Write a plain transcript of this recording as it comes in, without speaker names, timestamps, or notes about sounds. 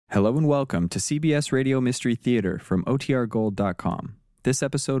Hello and welcome to CBS Radio Mystery Theater from OTRGold.com. This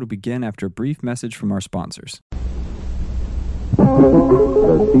episode will begin after a brief message from our sponsors. The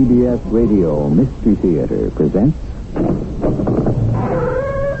CBS Radio Mystery Theater presents...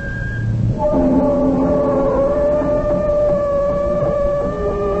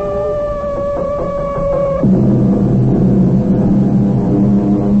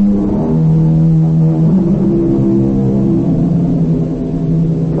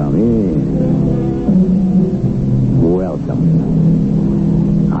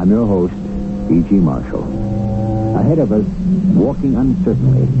 E.G. Marshall. Ahead of us, walking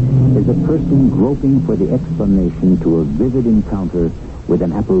uncertainly, is a person groping for the explanation to a vivid encounter with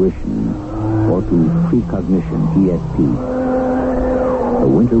an apparition, or to precognition, ESP. The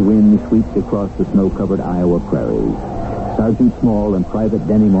winter wind sweeps across the snow-covered Iowa prairies. Sergeant Small and Private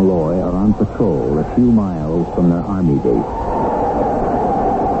Denny Malloy are on patrol a few miles from their Army base.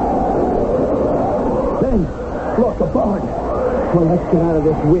 Ben, look, a barn. Well, let's get out of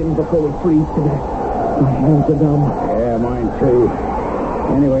this wind before we freeze to death. My hands are numb. Yeah, mine too.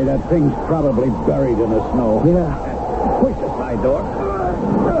 Anyway, that thing's probably buried in the snow. Yeah. Push the side door.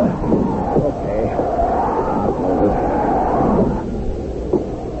 Okay. I'll move it.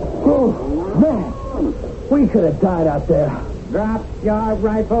 Oh, man. We could have died out there. Drop your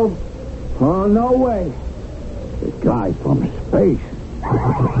rifle. Oh, no way. The guy from space.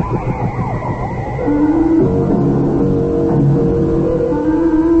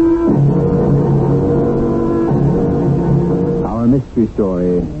 Our mystery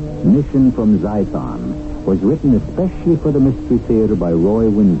story, Mission from Zython, was written especially for the Mystery Theater by Roy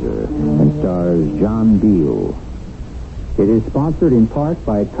Windsor and stars John Beal. It is sponsored in part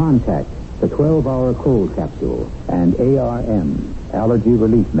by Contact, the 12-hour cold capsule, and ARM, allergy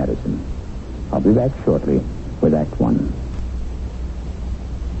relief medicine. I'll be back shortly with Act One.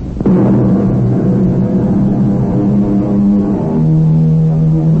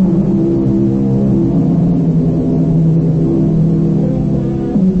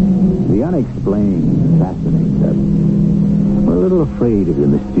 Unexplained fascinates us. We're a little afraid of the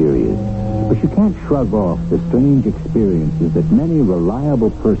mysterious, but you can't shrug off the strange experiences that many reliable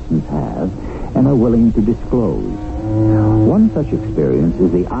persons have and are willing to disclose. One such experience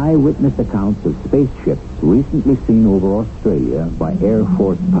is the eyewitness accounts of spaceships recently seen over Australia by Air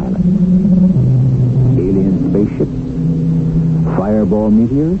Force pilots. Alien spaceships? Fireball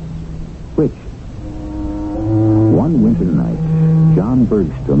meteors? Which? One winter night, John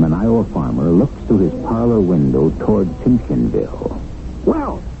Bergstrom, an Iowa farmer, looks through his parlor window toward Timpkinville.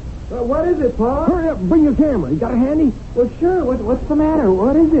 Well, what is it, Pa? Hurry up, bring your camera. You got it handy? Well, sure. What's the matter?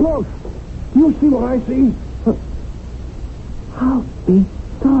 What is it? Look. Do you see what I see? I'll be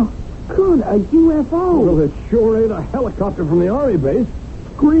doggone, a UFO. Well, it sure ain't a helicopter from the Army base.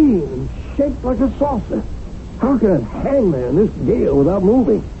 Green and shaped like a saucer. How can it hang there in this gale without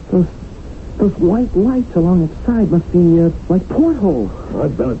moving? Those white lights along its side must be like portholes.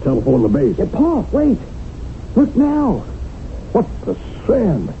 I'd better telephone the base. Yeah, Pa, wait. Look now. What the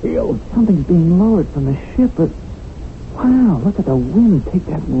Sam Hill? Something's being lowered from the ship, but... Wow, look at the wind take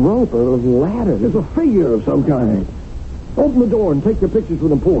that rope or those ladders. There's a figure of some kind. Open the door and take your pictures from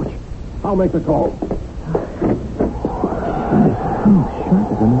the porch. I'll make the call. Oh,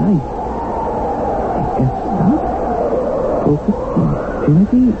 sharp as a knife. I guess stop. Focus.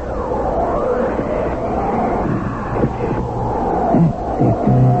 Infinity.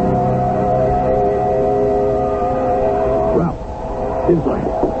 Well, inside.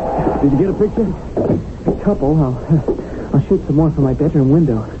 Did you get a picture? A couple. I'll shoot some more from my bedroom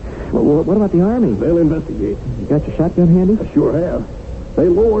window. Well, what about the Army? They'll investigate. You got your shotgun handy? I sure have. They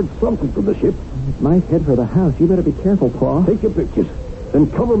lowered something from the ship. It might head for the house. You better be careful, Pa. Take your pictures. Then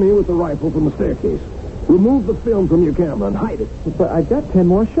cover me with the rifle from the staircase. Remove the film from your camera and hide it. But I've got 10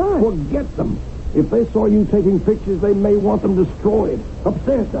 more shots. Forget them. If they saw you taking pictures, they may want them destroyed.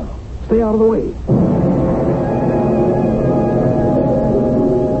 Upstairs now. Stay out of the way.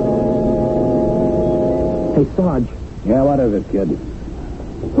 Hey, Sarge. Yeah, what is it, kid?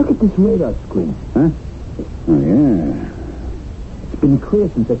 Look at this radar screen. Huh? Oh, yeah. It's been clear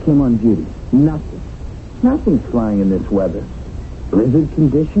since I came on duty. Nothing. Nothing's flying in this weather. Blizzard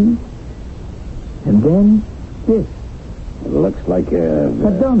conditions. And then this. It looks like a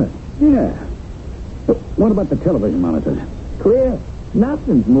donut. Yeah. But what about the television monitors? Clear.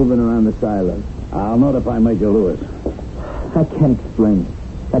 Nothing's moving around the silos. I'll notify Major Lewis. I can't explain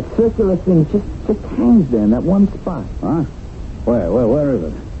it. That circular thing just hangs there in that one spot. Huh? Where is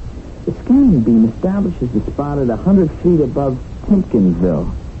it? The scanning beam establishes the spot at 100 feet above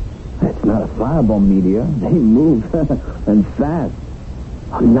Timpkinville. That's not a fireball meteor. They move and fast.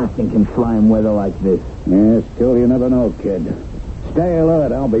 Nothing can fly in weather like this. Yeah, still you never know, kid. Stay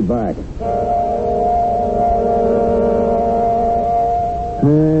alert. I'll be back.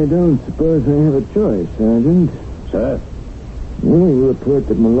 I don't suppose I have a choice, Sergeant. Sir? Well, you report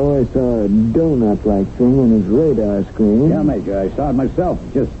that Malloy saw a donut-like thing on his radar screen. Yeah, Major. I saw it myself.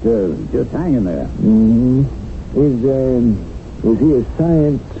 Just hanging there. Mm-hmm. Is he a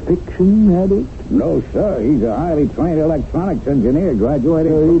science fiction addict? No, sir. He's a highly trained electronics engineer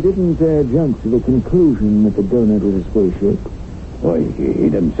graduating. So he didn't jump to the conclusion that the donut was a spaceship? Well, he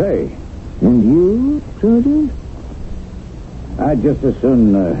didn't say. And you, Sergeant? I'd just as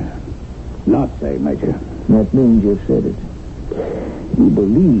soon not say, Major. That means you've said it. You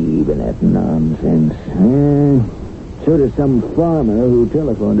believe in that nonsense. So does some farmer who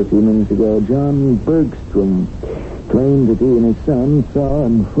telephoned a few minutes ago, John Bergstrom. Claimed that he and his son saw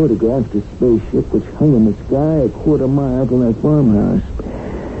and photographed a spaceship which hung in the sky a quarter-mile from their farmhouse.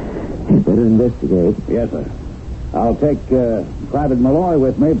 You'd better investigate. Yes, sir. I'll take Private Malloy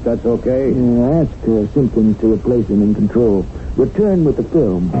with me, if that's okay. Ask Simpkins to replace him in control. Return with the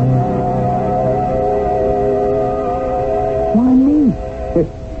film. Why me?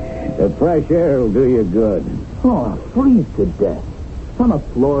 The fresh air will do you good. Oh, I'll freeze to death. I'm a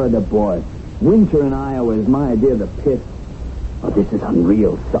Florida boy. Winter in Iowa is my idea of the pit. Oh, this is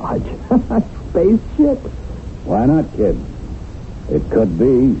unreal, Sarge. Spaceship? Why not, kid? It could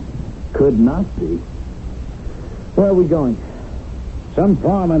be. Could not be. Where are we going? Some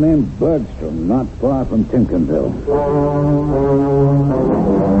farmer named Bergstrom, not far from Timkenville.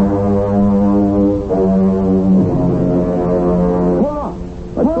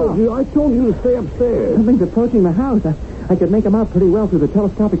 I told you to stay upstairs. Something's approaching the house. I could make him out pretty well through the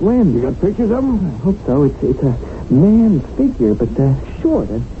telescopic lens. You got pictures of him? I hope so. It's a man's figure, but short.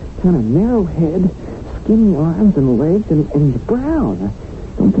 A kind of narrow head, skinny arms and legs, and he's brown. I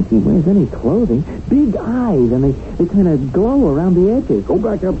don't think he wears any clothing. Big eyes, and they kind of glow around the edges. Go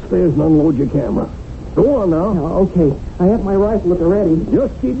back upstairs and unload your camera. Go on now. Okay. I have my rifle at the ready.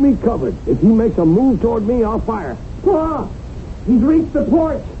 Just keep me covered. If he makes a move toward me, I'll fire. Pa! He's reached the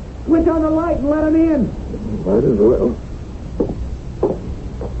porch. Switch on the light and let him in. Might as well.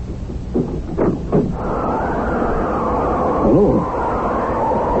 Hello.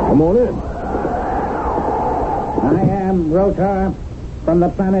 Come on in. I am Rotar from the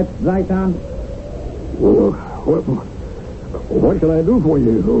planet Zyton. Well, what can I do for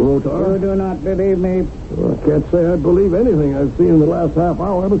you, Rotar? You do not believe me. Well, I can't say I believe anything I've seen in the last half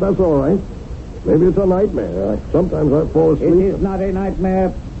hour, but that's all right. Maybe it's a nightmare. Sometimes I fall asleep. It is not a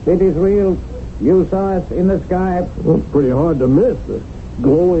nightmare. It is real. You saw us in the sky. Well, it's pretty hard to miss. A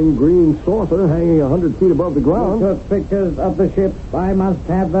glowing green saucer hanging 100 feet above the ground. You took pictures of the ship. I must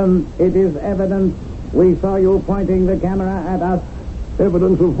have them. It is evidence. We saw you pointing the camera at us.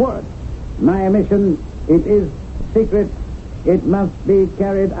 Evidence of what? My mission, it is secret. It must be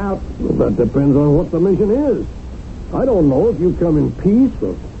carried out. Well, that depends on what the mission is. I don't know if you come in peace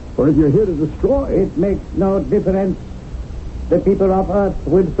or if you're here to destroy. It makes no difference. The people of Earth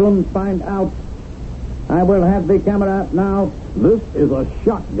will soon find out. I will have the camera now. This is a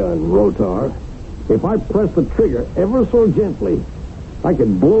shotgun, Rotar. If I press the trigger ever so gently, I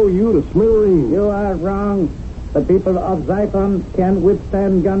can blow you to smithereens. You are wrong. The people of Zyton can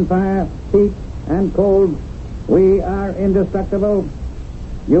withstand gunfire, heat, and cold. We are indestructible.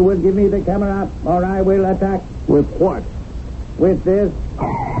 You will give me the camera, or I will attack. With what? With this.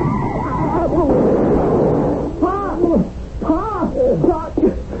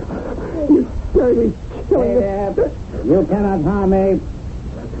 You dirty Hey there. You cannot harm me.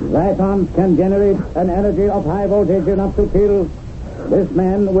 Zyton can generate an energy of high voltage enough to kill. This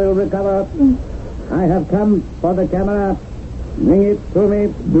man will recover. I have come for the camera. Bring it to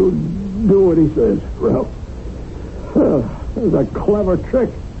me. Do what he says, Ralph. That's a clever trick,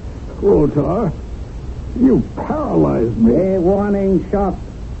 Rotar. You paralyzed me. A warning shot.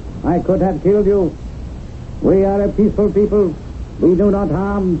 I could have killed you. We are a peaceful people. We do not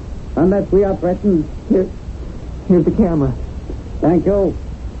harm unless we are threatened. Here's the camera. Thank you.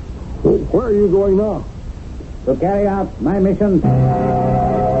 Where are you going now? To carry out my mission. Yeah,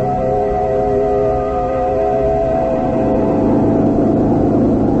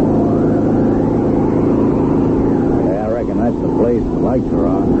 I reckon that's the place. The lights are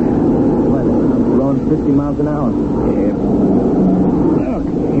on. What? Blowing 50 miles an hour. Yeah.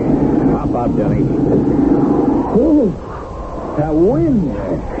 Okay. Hop out, Johnny. Oh, that wind.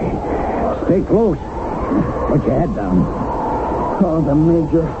 Stay close. Put your head down. Oh, the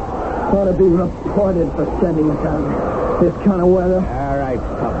Major ought to be reported for sending us out this kind of weather. All right,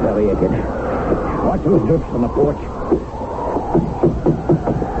 stop belly aching. Watch those drips on the porch.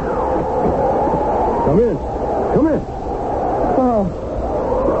 Come in. Come in. Oh,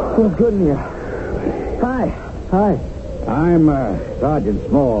 feels good in here. Hi. I'm Sergeant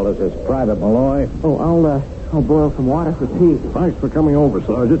Small. This is Private Malloy. Oh, I'll boil some water for tea. Thanks for coming over,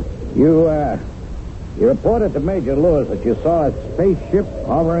 Sergeant. You reported to Major Lewis that you saw a spaceship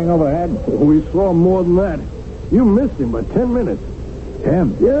hovering overhead? We saw more than that. You missed him by 10 minutes.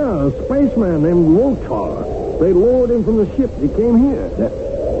 Him? Yeah, a spaceman named Rotar. They lowered him from the ship. He came here.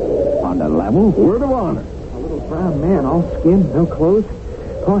 On the level? Word of honor. A little brown man, all skin, no clothes.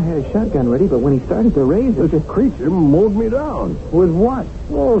 Paul had his shotgun ready, but when he started to raise it... This creature mowed me down. With what?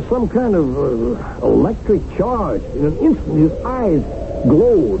 Oh, some kind of electric charge. In an instant, his eyes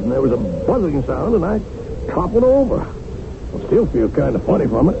glowed, and there was a buzzing sound, and I toppled over. I still feel kind of funny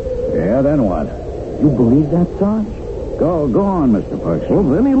from it. Yeah, then what? You believe that, Sarge? Go on, Mr. Perks. Well,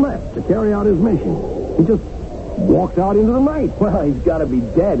 then he left to carry out his mission. He just walked out into the night. Well, he's got to be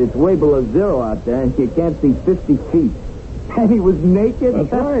dead. It's way below zero out there, and you can't see 50 feet. And he was naked?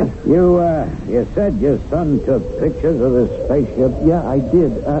 That's right. You said your son took pictures of this spaceship? Yeah, I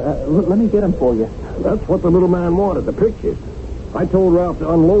did. Let me get him for you. That's what the little man wanted, the pictures. I told Ralph to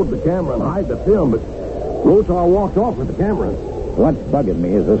unload the camera and hide the film, but Rotar walked off with the camera. What's bugging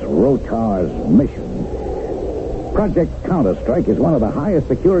me is this Rotar's mission. Project Counter-Strike is one of the highest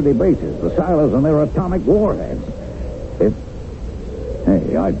security bases. The silos and their atomic warheads.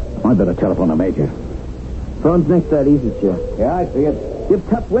 Hey, I better telephone the Major. Phone's next to that easy chair. Yeah, I see it. You have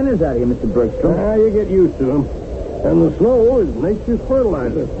tough winters out here, Mr. Bergstrom. You get used to them. And the snow is nature's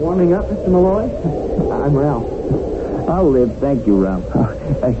fertilizer. Warming up, Mr. Malloy? I'm Ralph. I'll live. Thank you, Ralph.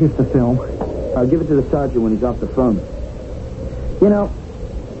 Here's the film. I'll give it to the sergeant when he's off the phone. You know,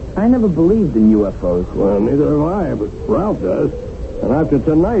 I never believed in UFOs. Well, neither have I, but Ralph does. And after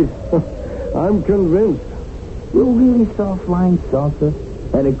tonight, I'm convinced. You really saw a flying saucer?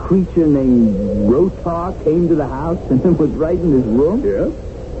 And a creature named Rotar came to the house and was right in his room? Yeah.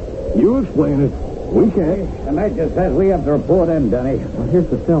 You explain it. We can't. The Major says we have to report in, Denny. Well, here's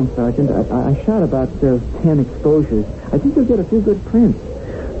the film, Sergeant. I shot about 10 exposures. I think you'll get a few good prints.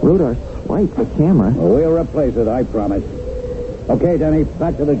 Rotar swiped the camera. We'll replace it, I promise. Okay, Denny,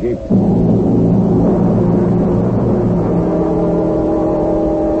 back to the Jeep.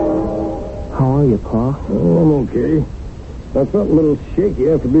 How are you, Pa? Oh, I'm okay. I felt a little shaky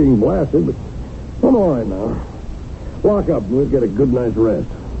after being blasted, but I'm all right now. Lock up and we'll get a good night's rest.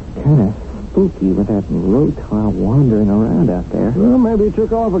 Kind of spooky with that Rotar wandering around out there. Well, maybe he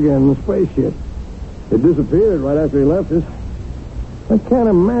took off again in the spaceship. It disappeared right after he left us. I can't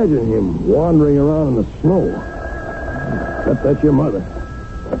imagine him wandering around in the snow. Except that's your mother.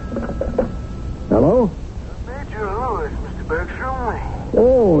 Hello? Major Lewis, Mr. Bergstrom.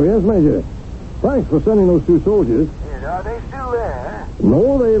 Oh, yes, Major. Thanks for sending those two soldiers. Yes, are they still there?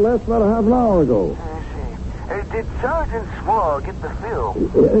 No, they left about a half an hour ago. I see. Did Sergeant Small get the film?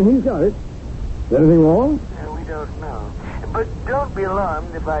 He's got it. Is anything wrong? We don't know. But don't be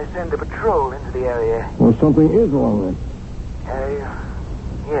alarmed if I send a patrol into the area. Well, something is wrong then.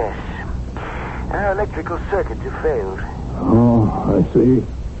 Yes. Our electrical circuits have failed. Oh, I see.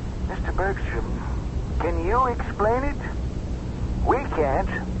 Mr. Bergstrom, can you explain it? We can't.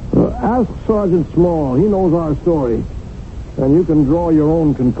 Ask Sergeant Small. He knows our story. And you can draw your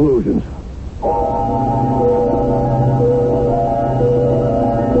own conclusions.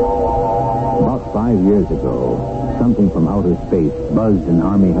 About 5 years ago, something from outer space buzzed an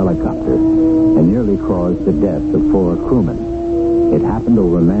Army helicopter and nearly caused the death of 4 crewmen. It happened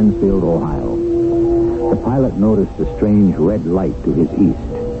over Mansfield, Ohio. The pilot noticed a strange red light to his east.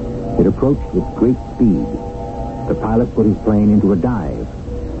 It approached with great speed. The pilot put his plane into a dive.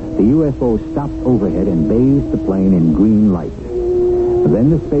 The UFO stopped overhead and bathed the plane in green light. Then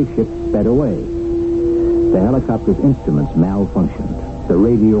the spaceship sped away. The helicopter's instruments malfunctioned. The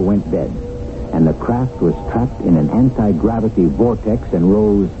radio went dead, and the craft was trapped in an anti-gravity vortex and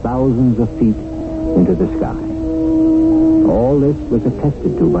rose thousands of feet into the sky. All this was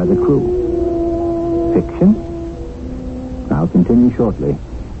attested to by the crew. Fiction? I'll continue shortly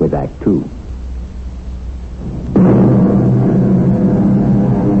with Act 2.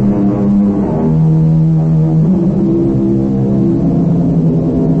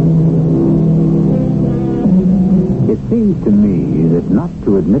 It seems to me that not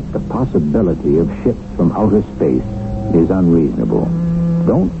to admit the possibility of ships from outer space is unreasonable.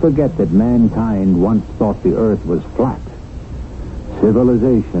 Don't forget that mankind once thought the Earth was flat.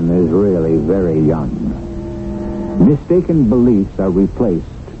 Civilization is really very young. Mistaken beliefs are replaced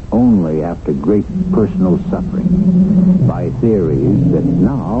only after great personal suffering by theories that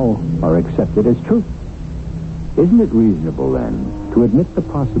now are accepted as truth. Isn't it reasonable, then, to admit the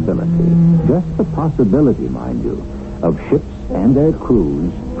possibility, just the possibility, mind you, of ships and their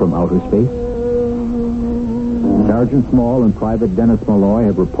crews from outer space? Sergeant Small and Private Dennis Malloy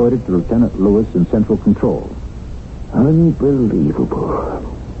have reported to Lieutenant Lewis in Central Control. Unbelievable.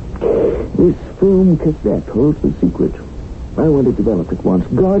 This film cassette holds the secret. I want it developed at once.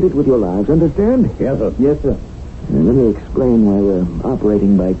 Guard it with your lives, understand? Yes, sir. Yes, sir. And let me explain why we're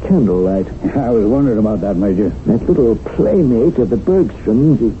operating by candlelight. I was wondering about that, Major. That little playmate of the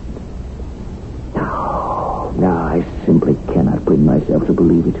Bergstroms is... No, I simply cannot bring myself to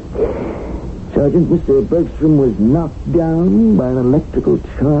believe it. Sergeant, Mr. Bergstrom was knocked down by an electrical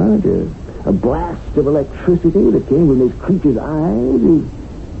charge, a blast of electricity that came from this creature's eyes.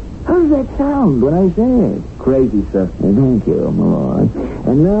 How does that sound when I say it? Crazy, sir. Thank you, Malloy.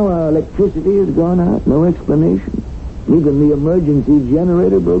 And now our electricity has gone out. No explanation. Even the emergency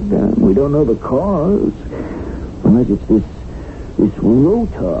generator broke down. We don't know the cause. Unless it's this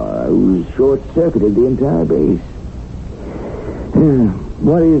rotor who's short-circuited the entire base.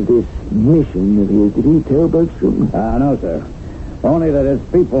 What is this mission of his? Did he tell Bergstrom? No, sir. Only that his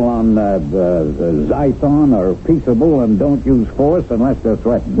people on Zython are peaceable and don't use force unless they're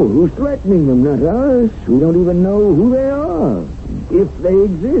threatened. Well, who's threatening them? Not us. We don't even know who they are, if they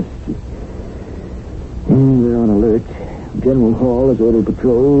exist. We're on alert. General Hall has ordered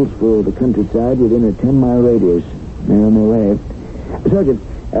patrols for the countryside within a 10-mile radius. They're on their way. Sergeant,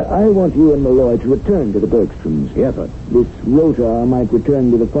 I want you and Malloy to return to the Bergstroms. Yes, sir. This rotor might return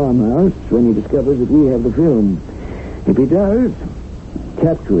to the farmhouse when he discovers that we have the film. If he does,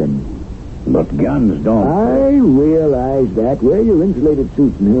 capture him. But guns don't. I realize that. Wear your insulated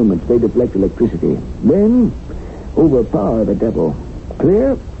suits and helmets. They deflect electricity. Then, overpower the devil.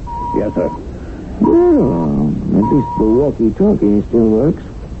 Clear? Yes, sir. Well, at least the walkie-talkie still works.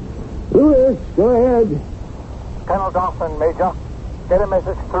 Lewis, go ahead. Colonel Dawson, Major. Get a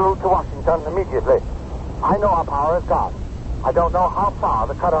message through to Washington immediately. I know our power is gone. I don't know how far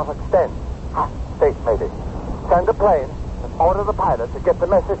the cutoff extends. Half space, maybe. Send a plane and order the pilot to get the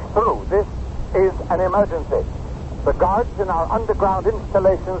message through. This is an emergency. The guards in our underground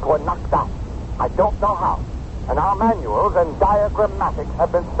installations were knocked out. I don't know how. And our manuals and diagrammatics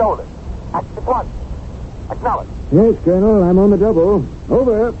have been stolen. Act at once. Acknowledge. Yes, Colonel, I'm on the double.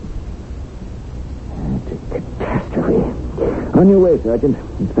 Over. It's a catastrophe. On your way, Sergeant.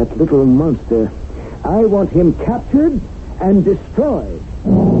 It's that little monster. I want him captured and destroyed.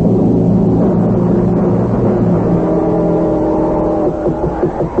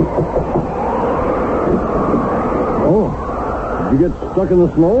 Oh, did you get stuck in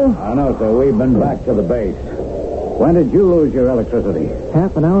the snow? I know, sir. We've been back to the base. When did you lose your electricity?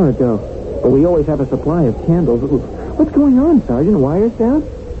 Half an hour ago. But we always have a supply of candles. What's going on, Sergeant? Wires down?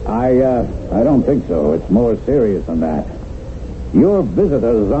 I don't think so. It's more serious than that. Your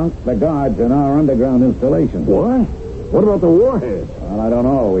visitors zonked the guards in our underground installation. What? What about the warheads? Well, I don't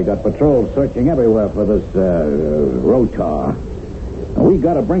know. We got patrols searching everywhere for this, rotor. We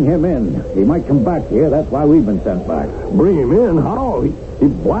got to bring him in. He might come back here. That's why we've been sent back. Bring him in? How? He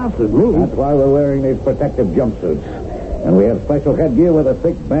blasted me. That's why we're wearing these protective jumpsuits. And we have special headgear with a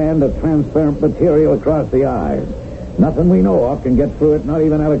thick band of transparent material across the eyes. Nothing we know of can get through it, not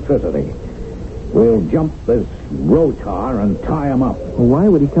even electricity. We'll jump this rotor and tie him up. Why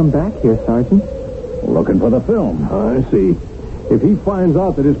would he come back here, Sergeant? Looking for the film. I see. If he finds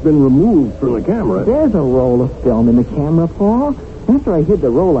out that it's been removed from the camera... There's a roll of film in the camera, Paul. After I hid the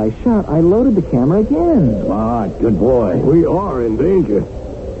roll I shot, I loaded the camera again. Smart, good boy. We are in danger.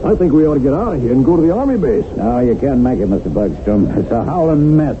 I think we ought to get out of here and go to the Army base. No, you can't make it, Mr. Bergstrom. It's a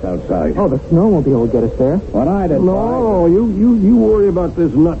howling mess outside. Oh, the snowmobile will get us there. What I did... No, you worry about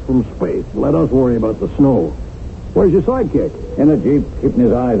this nut from space. Let us worry about the snow. Where's your sidekick? In the Jeep, keeping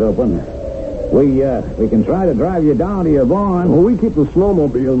his eyes open. We can try to drive you down to your barn. Well, we keep the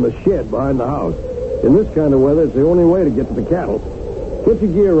snowmobile in the shed behind the house. In this kind of weather, it's the only way to get to the cattle. Get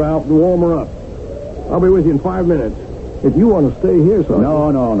your gear, Ralph, and warm her up. I'll be with you in 5 minutes. If you want to stay here, Sergeant...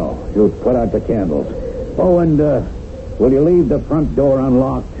 No. You put out the candles. Oh, and, will you leave the front door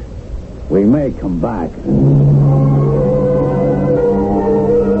unlocked? We may come back.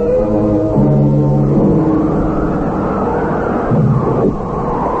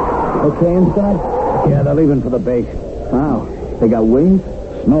 Okay inside? Yeah, they're leaving for the base. Wow. They got wings?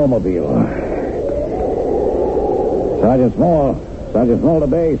 Snowmobile. Sergeant Small to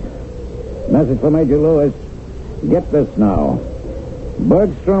base. Message for Major Lewis. Get this now.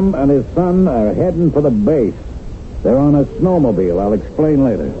 Bergstrom and his son are heading for the base. They're on a snowmobile. I'll explain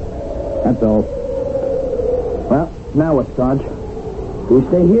later. That's all. Well, now what, Sarge? Do we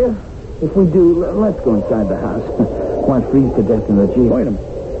stay here If we do, let's go inside the house. Why freeze to death in the Jeep? Wait a minute.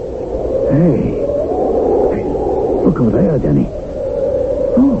 Hey, look over there, Denny.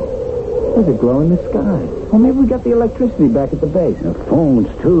 Oh, there's a glow in the sky. Well, maybe we got the electricity back at the base. The phones,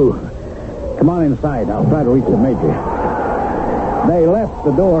 too. Come on inside. I'll try to reach the major. They left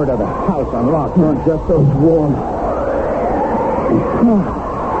the door to the house unlocked. Oh, just so it's warm.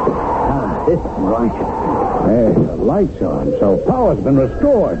 This is right. Hey, the light's on, so power's been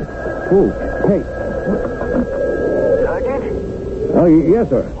restored. Ooh, hey. Sergeant? Oh, yes,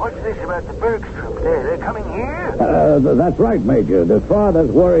 sir. What's this about the Bergstrom? They're coming here? That's right, Major. The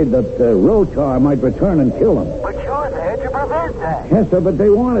father's worried that Rotar might return and kill him. But you're there to prevent that. Yes, sir, but they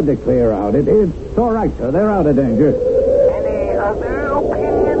wanted to clear out. It's all right, sir. They're out of danger. Any other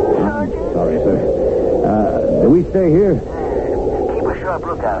opinions, Sergeant? Sorry, sir. Do we stay here? Keep a sharp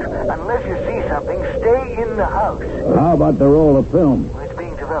lookout. Unless you see something, stay in the house. How about the roll of film? It's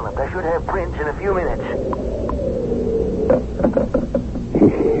being developed. I should have prints in a few minutes.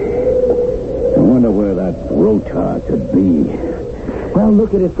 I wonder where that Rotar could be. Well,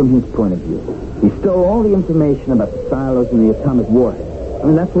 look at it from his point of view. He stole all the information about the silos and the atomic warhead. I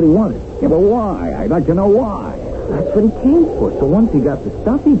mean, that's what he wanted. Yeah, but why? I'd like to know why. That's what he came for. So once he got the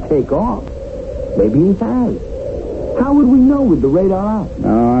stuff, he'd take off. Maybe he has. How would we know with the radar out?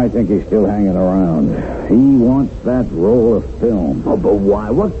 No, I think he's still hanging around. He wants that roll of film. Oh, but why?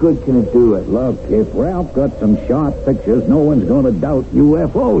 What good can it do it? Look, if Ralph got some sharp pictures, no one's going to doubt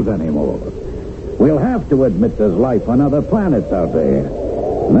UFOs anymore. We'll have to admit there's life on other planets out there.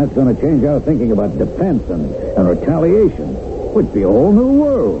 And that's going to change our thinking about defense and retaliation. Would be a whole new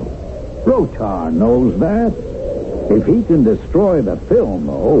world. Rotar knows that. If he can destroy the film,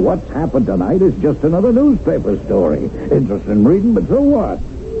 though, what's happened tonight is just another newspaper story. Interesting reading, but so what?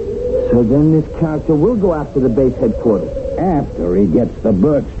 So then this character will go after the base headquarters. After he gets the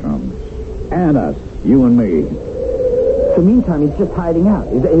Bergstroms. And us, you and me. So meantime, he's just hiding out.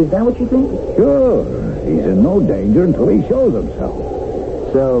 Is that what you think? Sure. He's in no danger until he shows himself.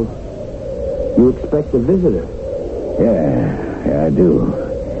 So, you expect a visitor? Yeah, I do.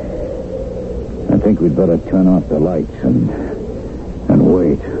 I think we'd better turn off the lights and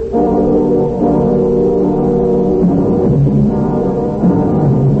wait.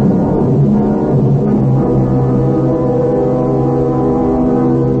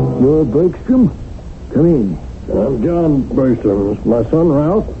 You're Bergstrom? Come in. I'm John Bergstrom. It's my son,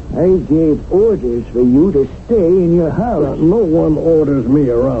 Ralph. I gave orders for you to stay in your house. No one orders me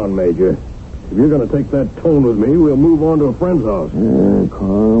around, Major. If you're going to take that tone with me, we'll move on to a friend's house.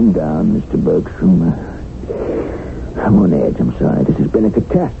 Calm down, Mr. Bergstrom. I'm on edge. I'm sorry. This has been a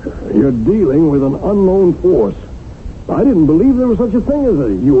catastrophe. You're dealing with an unknown force. I didn't believe there was such a thing as a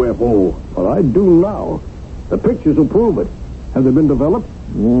UFO, but I do now. The pictures will prove it. Have they been developed?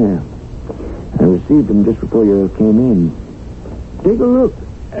 Yeah. I received them just before you came in. Take a look.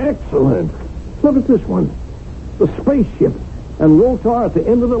 Excellent. Look at this one. The spaceship and Rotar at the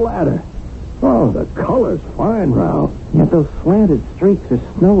end of the ladder. Oh, the color's fine, Ralph. Yeah, those slanted streaks are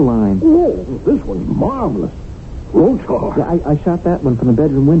snow lines. Whoa, this one's marvelous. Rotar. Yeah, I shot that one from the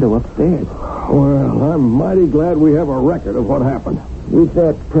bedroom window upstairs. Well, I'm mighty glad we have a record of what happened. We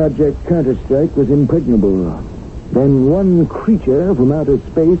thought Project Counter-Strike was impregnable. Then one creature from outer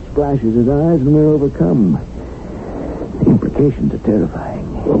space flashes his eyes and we're overcome. The implications are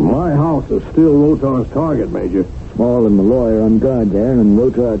terrifying. Well, my house is still Rotar's target, Major. Small and Malloy are on guard there, and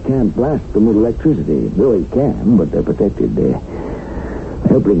Rotar can't blast them with electricity. Though he can, but they're protected.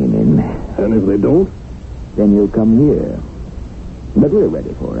 They'll bring him in. And if they don't? Then he'll come here. But we're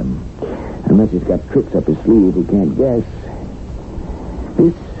ready for him. Unless he's got tricks up his sleeve we can't guess.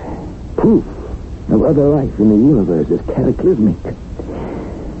 This proof of other life in the universe is cataclysmic.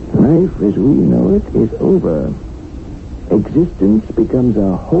 Life as we know it is over. Existence becomes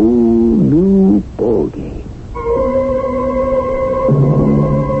a whole new ballgame.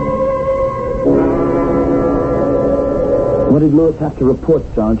 What did Lewis have to report,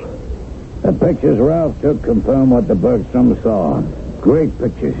 Sarge? The pictures Ralph took confirm what the Bergstrom saw. Great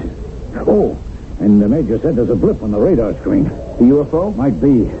pictures. Oh, and the Major said there's a blip on the radar screen. The UFO? Might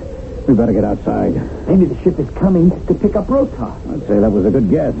be. We better get outside. Maybe the ship is coming to pick up Rotar. I'd say that was a good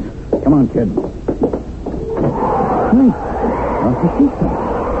guess. Come on, kid. Hey, I see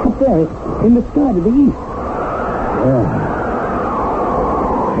something. Up there, in the sky to the east. Yeah.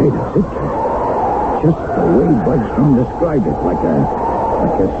 Hey, that's it. Just the way Bergstrom described it, like a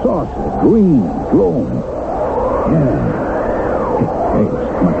saucer, green, glowing. Yeah. Hey,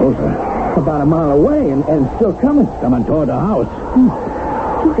 it's coming closer. About a mile away and still coming. Coming toward the house.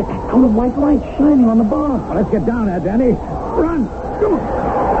 Look at that cone of white light shining on the bar. Well, let's get down there, Danny. Run! Come on.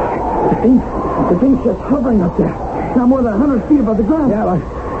 The thing's just hovering up there. Not more than 100 feet above the ground. Yeah, but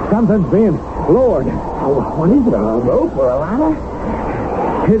something's being lowered. Oh, what is it, a rope or a ladder?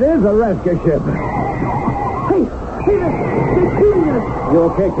 It is a rescue ship. Hey, they're shooting at us. You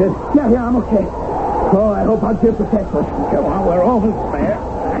okay, kid? Yeah, I'm okay. Oh, I hope our ship protects us. Come on, we're almost there. I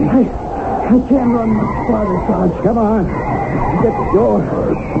can't run much farther, Sarge. Come on. Get the door.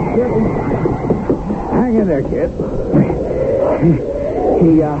 Hang in there, kid.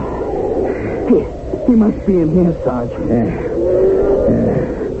 He must be in here, Sarge. Yeah.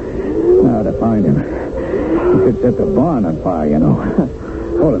 Now to find him. He could set the barn on fire, you know.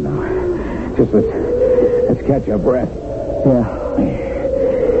 Hold it now. Just let's catch our breath. Yeah.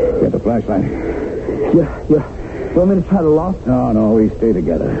 Get the flashlight. You want me to try the loft? No, we stay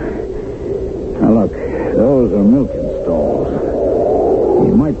together. Now look, those are milking stalls.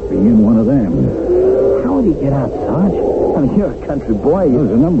 He might be in one of them. How would he get out, Sarge? I mean, you're a country boy.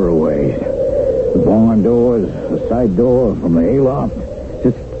 There's a number of ways. The barn doors, the side door from the hayloft.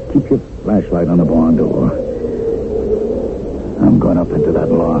 Just keep your flashlight on the barn door. I'm going up into that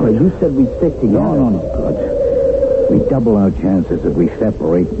loft. Well, you said we'd stick together. No, good. We double our chances. If we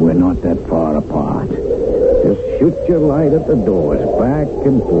separate, we're not that far apart. Just shoot your light at the doors, back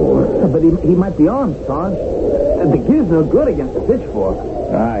and forth. Yeah, but he might be armed, Sarge. The gear's no good against a pitchfork.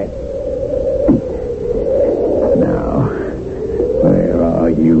 Right. Now, where are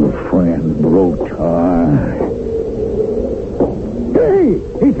you, friend Rotar? Hey!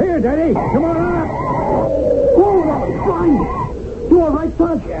 He's here, Daddy! Come on up! Oh, that was blind. You all right,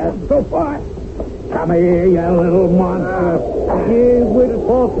 Sarge? Yes, so far. Come here, you little monster. You will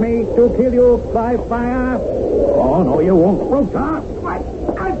force me to kill you by fire. Oh, no, you won't. Rotar!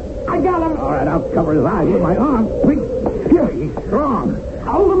 I got him. All right, I'll cover his eyes with my arm. Here, he's strong.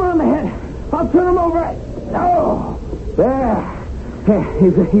 Hold him on the head. I'll turn him over. Oh, there. Hey,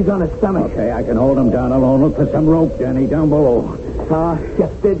 he's on his stomach. Okay, I can hold him down alone. Look for some rope, Danny, down below.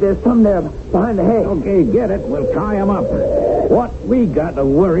 Yes, there's some there behind the hay. Okay, get it. We'll tie him up. What we got to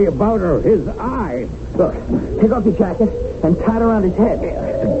worry about are his eyes. Look, take off your jacket and tie it around his head. Yeah,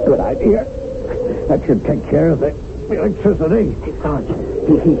 that's a good idea. That should take care of the electricity. Hey, Sarge,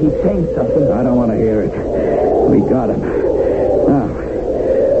 he's saying something. I don't want to hear it. We got him. Now,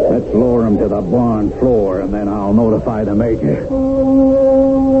 let's lower him to the barn floor, and then I'll notify the major.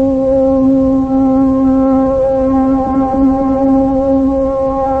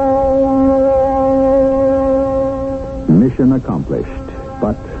 Mission accomplished,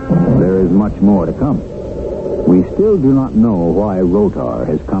 but there is much more to come. We still do not know why Rotar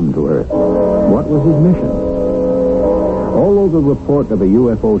has come to Earth. What was his mission? Although the report of a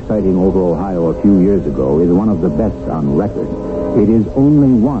UFO sighting over Ohio a few years ago is one of the best on record, it is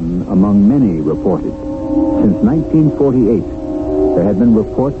only one among many reported. Since 1948, there have been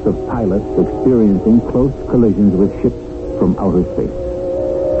reports of pilots experiencing close collisions with ships from outer space.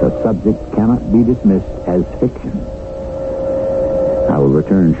 The subject cannot be dismissed as fiction. I will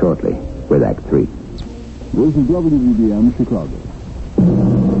return shortly with Act 3. This is WBBM Chicago.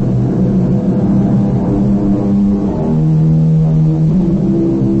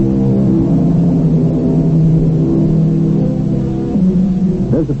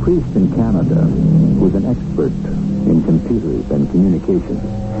 There's a priest in Canada who's an expert in computers and communications.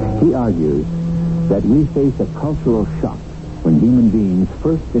 He argues that we face a cultural shock when human beings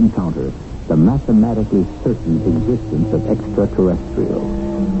first encounter the mathematically certain existence of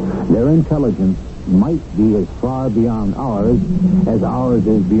extraterrestrials. Their intelligence might be as far beyond ours as ours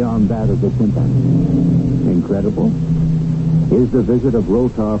is beyond that of the chimpanzee. Incredible? Is the visit of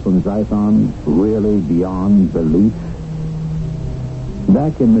Rotar from Zython really beyond belief?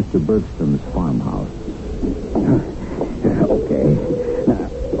 Back in Mr. Bergstrom's farmhouse. Okay. Now,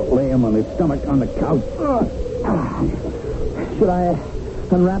 lay him on his stomach on the couch. Should I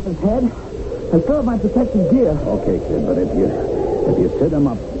unwrap his head? I still have my protective gear. Okay, kid, but if you sit him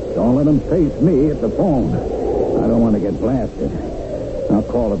up, don't let him face me at the phone. I don't want to get blasted. I'll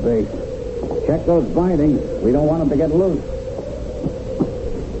call the base. Check those bindings. We don't want him to get loose.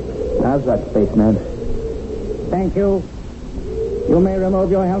 How's that, spaceman? Thank you. You may remove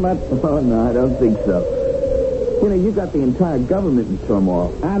your helmet. Oh, no, I don't think so. You know, you got the entire government in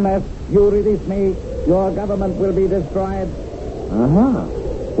turmoil. Unless you release me, your government will be destroyed. Uh-huh.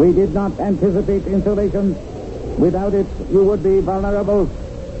 We did not anticipate insulation. Without it, you would be vulnerable.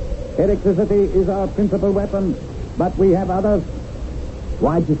 Electricity is our principal weapon, but we have others.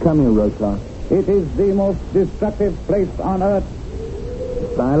 Why'd you come here, Rotar? It is the most destructive place on Earth.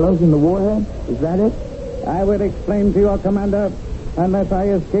 Silos in the warhead? Is that it? I will explain to your commander. Unless I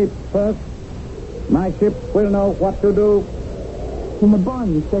escape first, my ship will know what to do. In the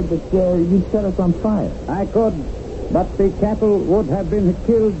barn, you said that you'd set us on fire. I could, but the cattle would have been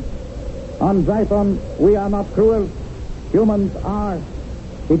killed. On Zython, we are not cruel. Humans are.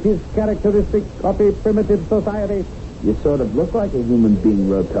 It is characteristic of a primitive society. You sort of look like a human being,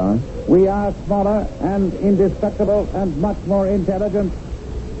 Rotar. We are smaller and indestructible and much more intelligent.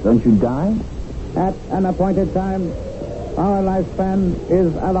 Don't you die? At an appointed time, our lifespan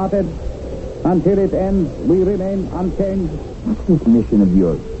is allotted. Until it ends, we remain unchanged. What's this mission of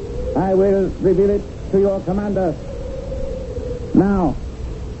yours? I will reveal it to your commander. Now,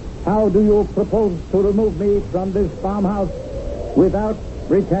 how do you propose to remove me from this farmhouse without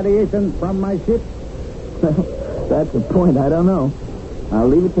retaliation from my ship? That's the point. I don't know. I'll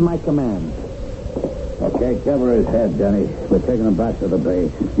leave it to my command. Okay, cover his head, Denny. We're taking him back to the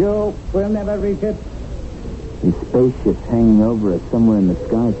base. You will never reach it. His spaceship's hanging over us somewhere in the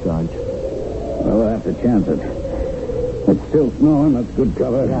sky, Sarge. Well, we'll have to chance it. It's still snowing. That's good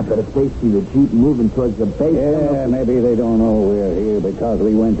cover. Yeah, but if they see the Jeep moving towards the base... Yeah, maybe they don't know we're here because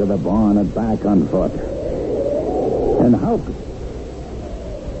we went to the barn and back on foot. And how...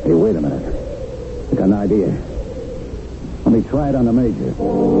 Hey, wait a minute. I got an idea. Let me try it on the Major.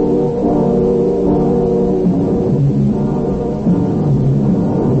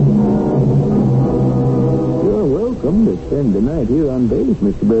 You're welcome to spend the night here on base,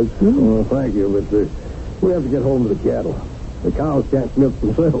 Mr. Bergstrom. Oh, thank you, but we have to get home to the cattle. The cows can't milk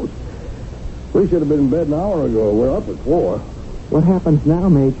themselves. We should have been in bed an hour ago. We're up at 4. What happens now,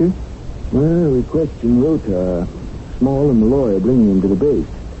 Major? Well, we question Rotar. Small and Malloy are bringing him to the base.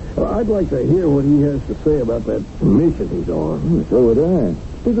 I'd like to hear what he has to say about that mission he's on. So would I.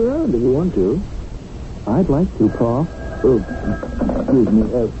 Stick around if you want to. I'd like to, Pa. Oh, excuse me.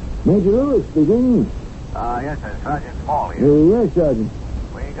 Major Lewis speaking. Yes, sir. Sergeant Small here. Yes, Sergeant.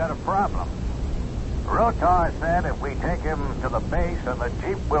 We got a problem. Rotar said if we take him to the base and the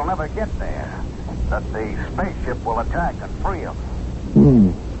Jeep will never get there, that the spaceship will attack and free him.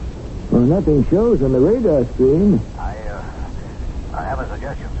 Well, nothing shows on the radar screen. I have a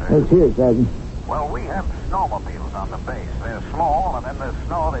suggestion, sir. Let's hear it, Sergeant. Well, we have snowmobiles on the base. They're small, and in the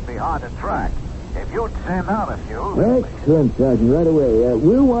snow they'd be hard to track. If you'd send out a few... Excellent, Sergeant. Right away.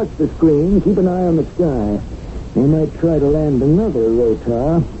 We'll watch the screen. Keep an eye on the sky. They might try to land another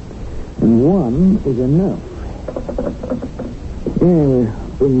Rotar, and one is enough. Yeah, we're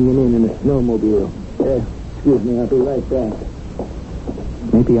bringing him in a snowmobile. Excuse me, I'll be right back.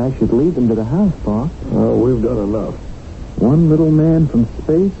 Maybe I should lead them to the house, Pa. Oh, we've done enough. One little man from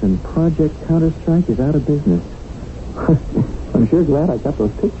space and Project Counter-Strike is out of business. I'm sure glad I got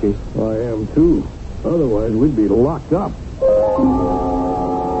those pictures. I am, too. Otherwise, we'd be locked up.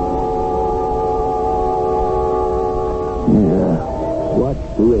 Yeah. Watch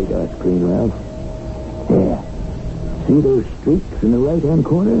the radar screen, Ralph. Yeah. See those streaks in the right-hand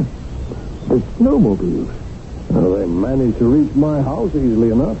corner? The snowmobiles. Well, they managed to reach my house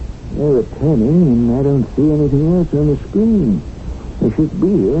easily enough. They're returning, and I don't see anything else on the screen. They should be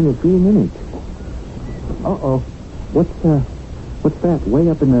here in a few minutes. Uh-oh. What's that way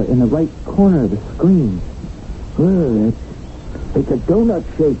up in the right corner of the screen? Well, it's a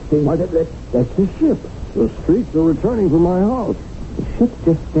donut-shaped thing. Why, that's the ship. The streaks are returning from my house. The ship's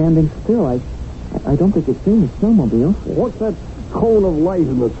just standing still. I don't think it's seen the snowmobile. What's that cone of light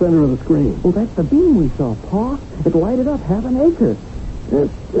in the center of the screen? Well, that's the beam we saw, Pa. It lighted up half an acre. The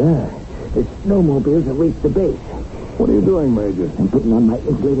snowmobiles have reached the base. What are you doing, Major? I'm putting on my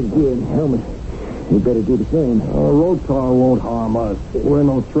insulated gear and helmet. You better do the same. Rotar won't harm us. We're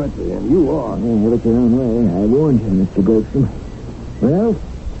no threat to him. You are. Yeah, have it your own way. I warned you, Mr. Bergstrom. Well?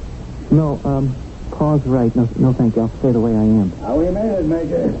 No, Pa's right. No, thank you. I'll stay the way I am. How we made it,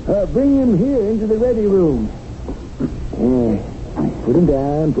 Major? Bring him here into the ready room. Yeah. Put him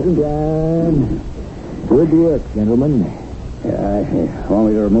down. Good work, gentlemen. Yeah, I want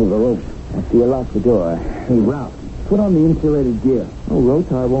me to remove the ropes. I see you lock the door. Hey, Ralph, put on the insulated gear. Oh,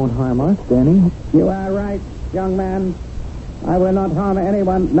 Rotar won't harm us, Danny. You are right, young man. I will not harm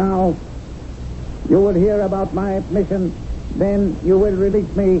anyone now. You will hear about my mission. Then you will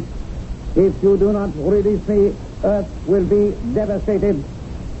release me. If you do not release me, Earth will be devastated.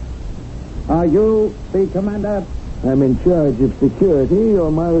 Are you the commander? I'm in charge of security,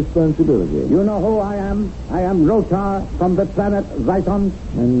 or my responsibility. You know who I am. I am Rotar from the planet Zyton.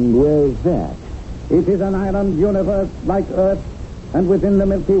 And where's that? It is an island universe like Earth, and within the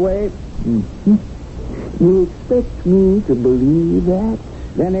Milky Way. Mm-hmm. You expect me to believe that?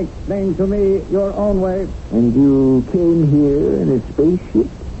 Then explain to me your own way. And you came here in a spaceship?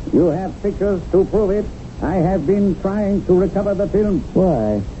 You have pictures to prove it. I have been trying to recover the film.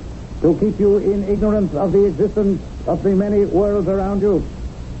 Why? To keep you in ignorance of the existence of the many worlds around you.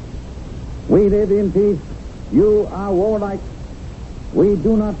 We live in peace. You are warlike. We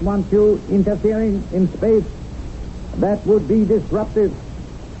do not want you interfering in space. That would be disruptive.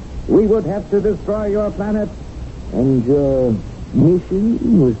 We would have to destroy your planet. And your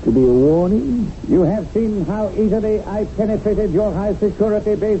mission was to be a warning? You have seen how easily I penetrated your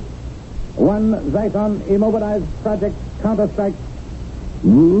high-security base. One Zyton immobilized Project Counterstrike.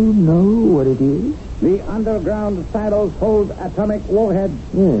 You know what it is? The underground silos hold atomic warheads.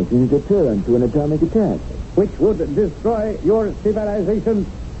 Yes, it's a deterrent to an atomic attack. Which would destroy your civilization.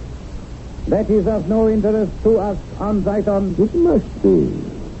 That is of no interest to us on Zyton. It must be.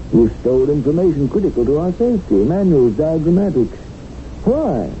 You stole information critical to our safety, manuals, diagrammatics.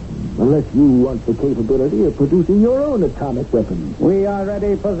 Why? Unless you want the capability of producing your own atomic weapons. We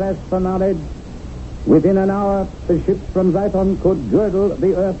already possess the knowledge. Within an hour, the ships from Zyton could girdle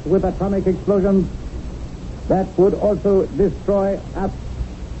the Earth with atomic explosions. That would also destroy us.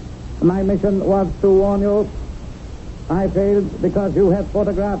 My mission was to warn you. I failed because you have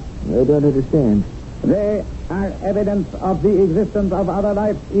photographs. I don't understand. They are evidence of the existence of other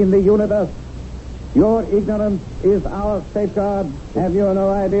life in the universe. Your ignorance is our safeguard. Have you no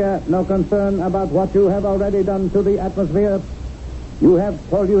idea, no concern about what you have already done to the atmosphere? You have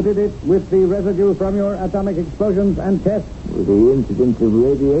polluted it with the residue from your atomic explosions and tests. Well, the incidence of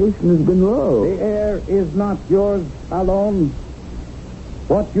radiation has been low. The air is not yours alone.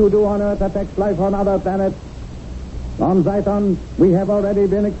 What you do on Earth affects life on other planets. On Zyton, we have already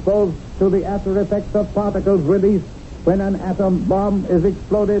been exposed to the after effects of particles released when an atom bomb is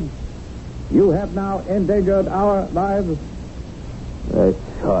exploded. You have now endangered our lives.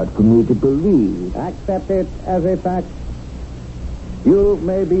 That's hard for me to believe. Accept it as a fact. You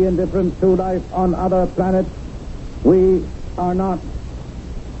may be indifferent to life on other planets. We are not.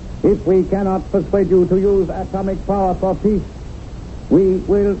 If we cannot persuade you to use atomic power for peace, we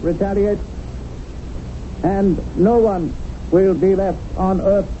will retaliate. And no one will be left on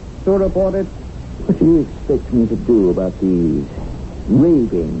Earth to report it. What do you expect me to do about these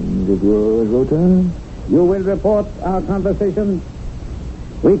ravings of yours, Rotan? You will report our conversation.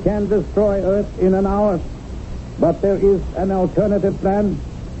 We can destroy Earth in an hour, but there is an alternative plan.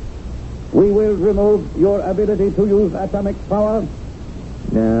 We will remove your ability to use atomic power.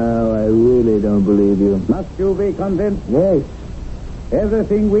 No, I really don't believe you. Must you be convinced? Yes.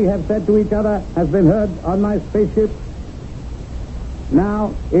 Everything we have said to each other has been heard on my spaceship.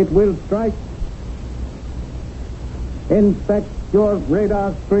 Now it will strike. Inspect your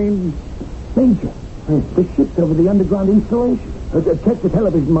radar screen. Major, the ship's over the underground installation. Check the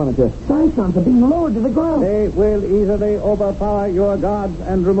television monitor. Zytons are being lowered to the ground. They will easily overpower your guards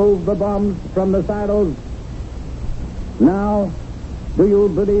and remove the bombs from the silos. Now, do you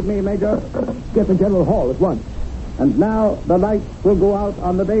believe me, Major? Get the General Hall at once. And now the lights will go out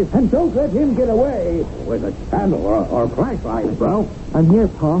on the base. And don't let him get away. With a candle or a flashlight, bro. I'm here,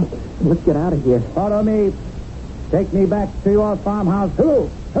 Paul. Let's get out of here. Follow me. Take me back to your farmhouse. Hello,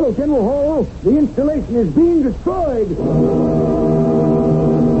 General Hall. The installation is being destroyed.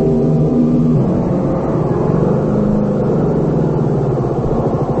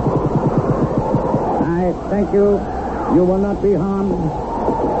 I thank you. You will not be harmed.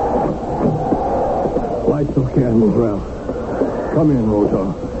 Light some candles, Ralph. Come in,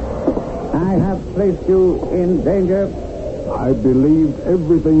 Rosa. I have placed you in danger. I believed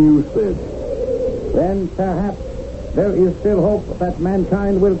everything you said. Then perhaps there is still hope that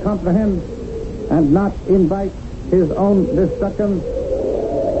mankind will comprehend and not invite his own destruction.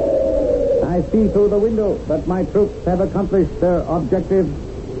 I see through the window that my troops have accomplished their objective.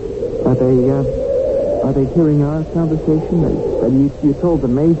 Are they hearing our conversation? You told the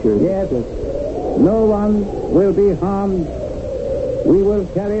Major. Yes. No one will be harmed. We will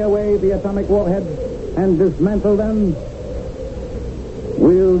carry away the atomic warheads and dismantle them.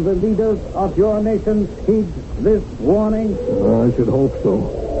 Will the leaders of your nation heed this warning? I should hope so.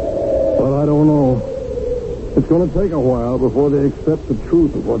 But I don't know. It's going to take a while before they accept the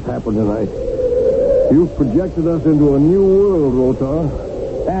truth of what's happened tonight. You've projected us into a new world,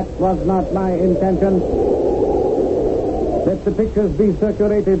 Rotar. That was not my intention. Let the pictures be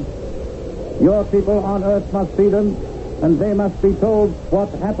circulated. Your people on Earth must see them, and they must be told what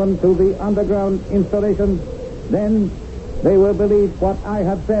happened to the underground installation. Then they will believe what I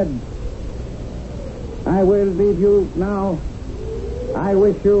have said. I will leave you now. I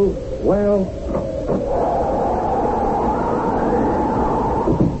wish you well.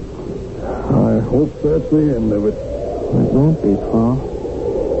 I hope that's the end of it. It won't be, Paul.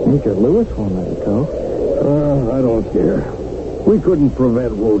 Major Lewis won't let it go. I don't care. We couldn't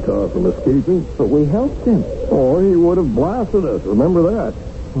prevent Rotar from escaping. But we helped him. Or he would have blasted us. Remember that?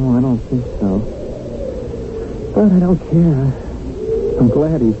 Oh, I don't think so. But I don't care. I'm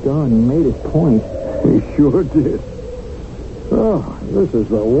glad he's gone. He made his point. He sure did. Oh, this is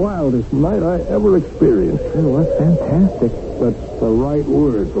the wildest night I ever experienced. It was fantastic. That's the right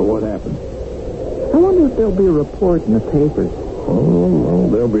word for what happened. I wonder if there'll be a report in the papers. Oh, well,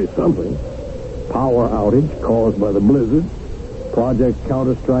 there'll be something. Power outage caused by the blizzard. Project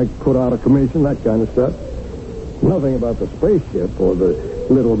Counter-Strike put out of commission, that kind of stuff. Nothing about the spaceship or the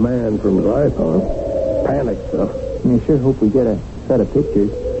little man from Zython. Panic stuff. I sure hope we get a set of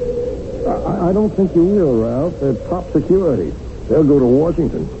pictures. I don't think you will, Ralph. They're top security. They'll go to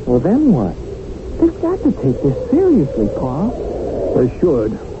Washington. Well, then what? They've got to take this seriously, Pa. They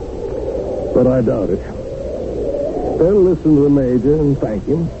should. But I doubt it. They'll listen to the Major and thank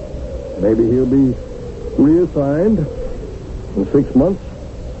him. Maybe he'll be reassigned. In 6 months,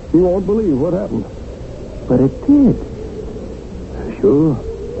 he won't believe what happened. But it did. Sure.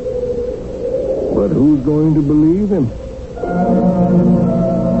 But who's going to believe him?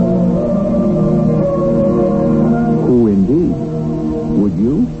 Who indeed? Would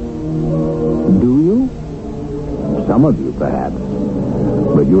you? Do you? Some of you, perhaps.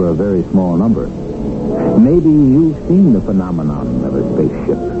 But you're a very small number. Maybe you've seen the phenomenon of a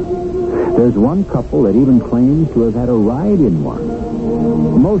spaceship. There's one couple that even claims to have had a ride in one.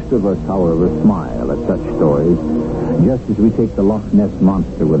 Most of us, however, smile at such stories, just as we take the Loch Ness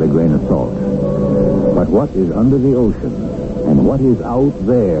Monster with a grain of salt. But what is under the ocean and what is out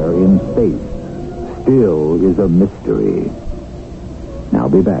there in space still is a mystery. Now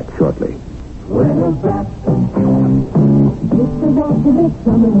be back shortly.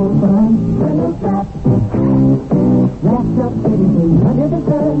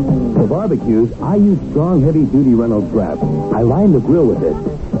 For barbecues, I use strong, heavy-duty Reynolds wrap. I line the grill with it.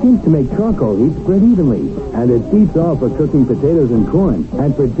 Seems to make charcoal heat spread evenly. And it beats all for cooking potatoes and corn,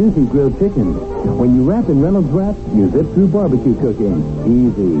 and for juicy grilled chicken. When you wrap in Reynolds wrap, you zip through barbecue cooking.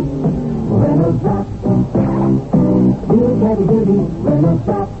 Easy. Reynolds wrap. Heavy-duty Reynolds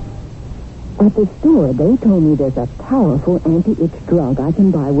wrap. At the store, they told me there's a powerful anti-itch drug I can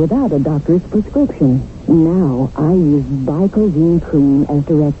buy without a doctor's prescription. Now, I use Bicozene cream as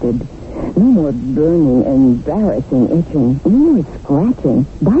directed. No more burning, embarrassing itching. No more scratching.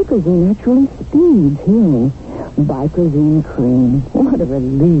 Bicozene actually speeds healing. Bicozene cream. What a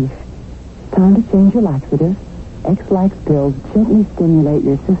relief. Time to change your laxative. X-Lax pills gently stimulate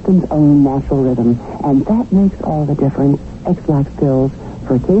your system's own natural rhythm, and that makes all the difference. X-Lax pills,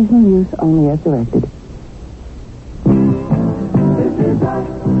 for occasional use only as directed.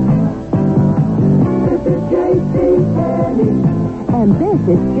 And this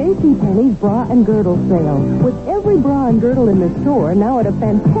is JCPenney's Bra and Girdle Sale. With every bra and girdle in the store now at a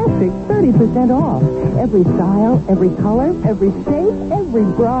fantastic 30% off. Every style, every color, every shape, every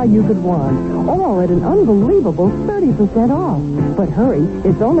bra you could want. All at an unbelievable 30% off. But hurry,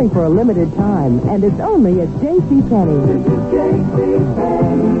 it's only for a limited time. And it's only at JCPenney. This is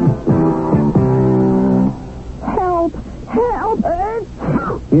JCPenney. Help! Help!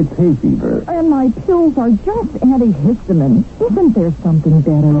 It's hay fever. And my pills are just antihistamine. Isn't there something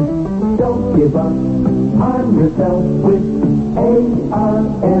better? Don't give up on yourself with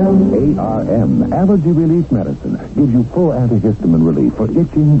ARM. ARM, Allergy Relief Medicine, gives you full antihistamine relief for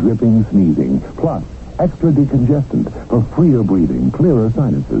itching, dripping, sneezing, plus extra decongestant for freer breathing, clearer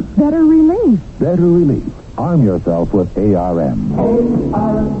sinuses. Better relief. Better relief. Arm yourself with ARM.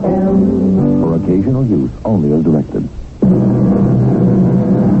 ARM. For occasional use, only as directed.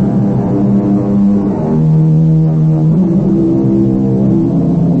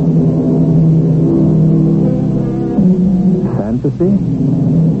 Fantasy?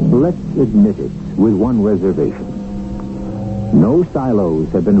 Let's admit it, with one reservation. No silos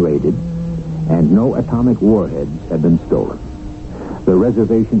have been raided, and no atomic warheads have been stolen. The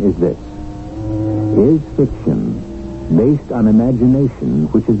reservation is this. Is fiction, based on imagination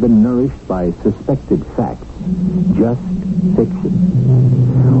which has been nourished by suspected facts, just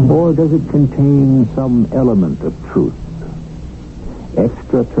fiction? Or does it contain some element of truth?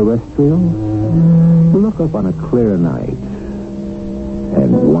 Extraterrestrial? Look up on a clear night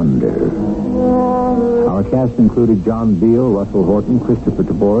and wonder. Our cast included John Beal, Russell Horton, Christopher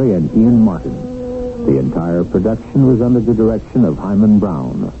Tabori, and Ian Martin. The entire production was under the direction of Hyman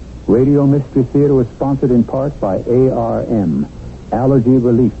Brown. Radio Mystery Theater was sponsored in part by ARM, Allergy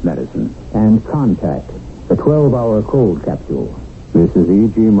Relief Medicine, and Contact, the 12-hour cold capsule. This is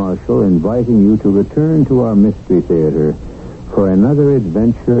E.G. Marshall inviting you to return to our Mystery Theater for another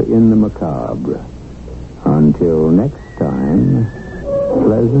adventure in the macabre. Until next time,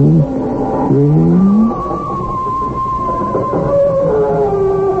 pleasant dreams.